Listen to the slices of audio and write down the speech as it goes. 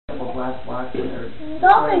last block when they're...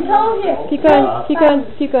 Dolphin, come here! Keep going, keep going,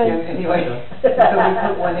 keep going. And anyway, so we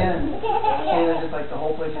put one in, and it was just like the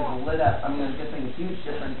whole place just lit up. I mean, it was just like a huge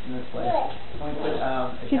difference in this place. And we put,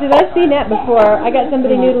 She says, I've seen that before. I got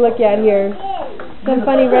somebody new to look at here. Some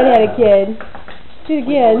funny redheaded kid. Do it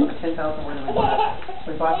again. 10,000 when we bought it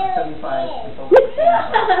for 75. We sold it for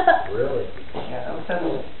 75. Really? Yeah, that was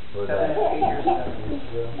 8 years ago.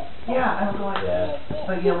 Yeah, I don't know.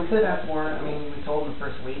 But we could have more. I mean, we sold in the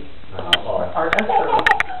first week. Our escrow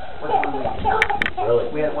was 1 week.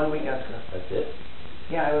 Really? We had 1 week escrow. That's it?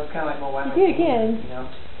 Yeah, it was kind of like, well, why am I do it again.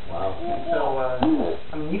 Wow. And so,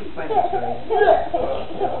 I mean, you can find it story.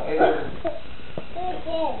 It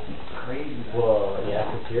was crazy. Well, yeah,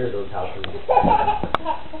 I could hear those houses.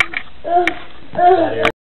 That area.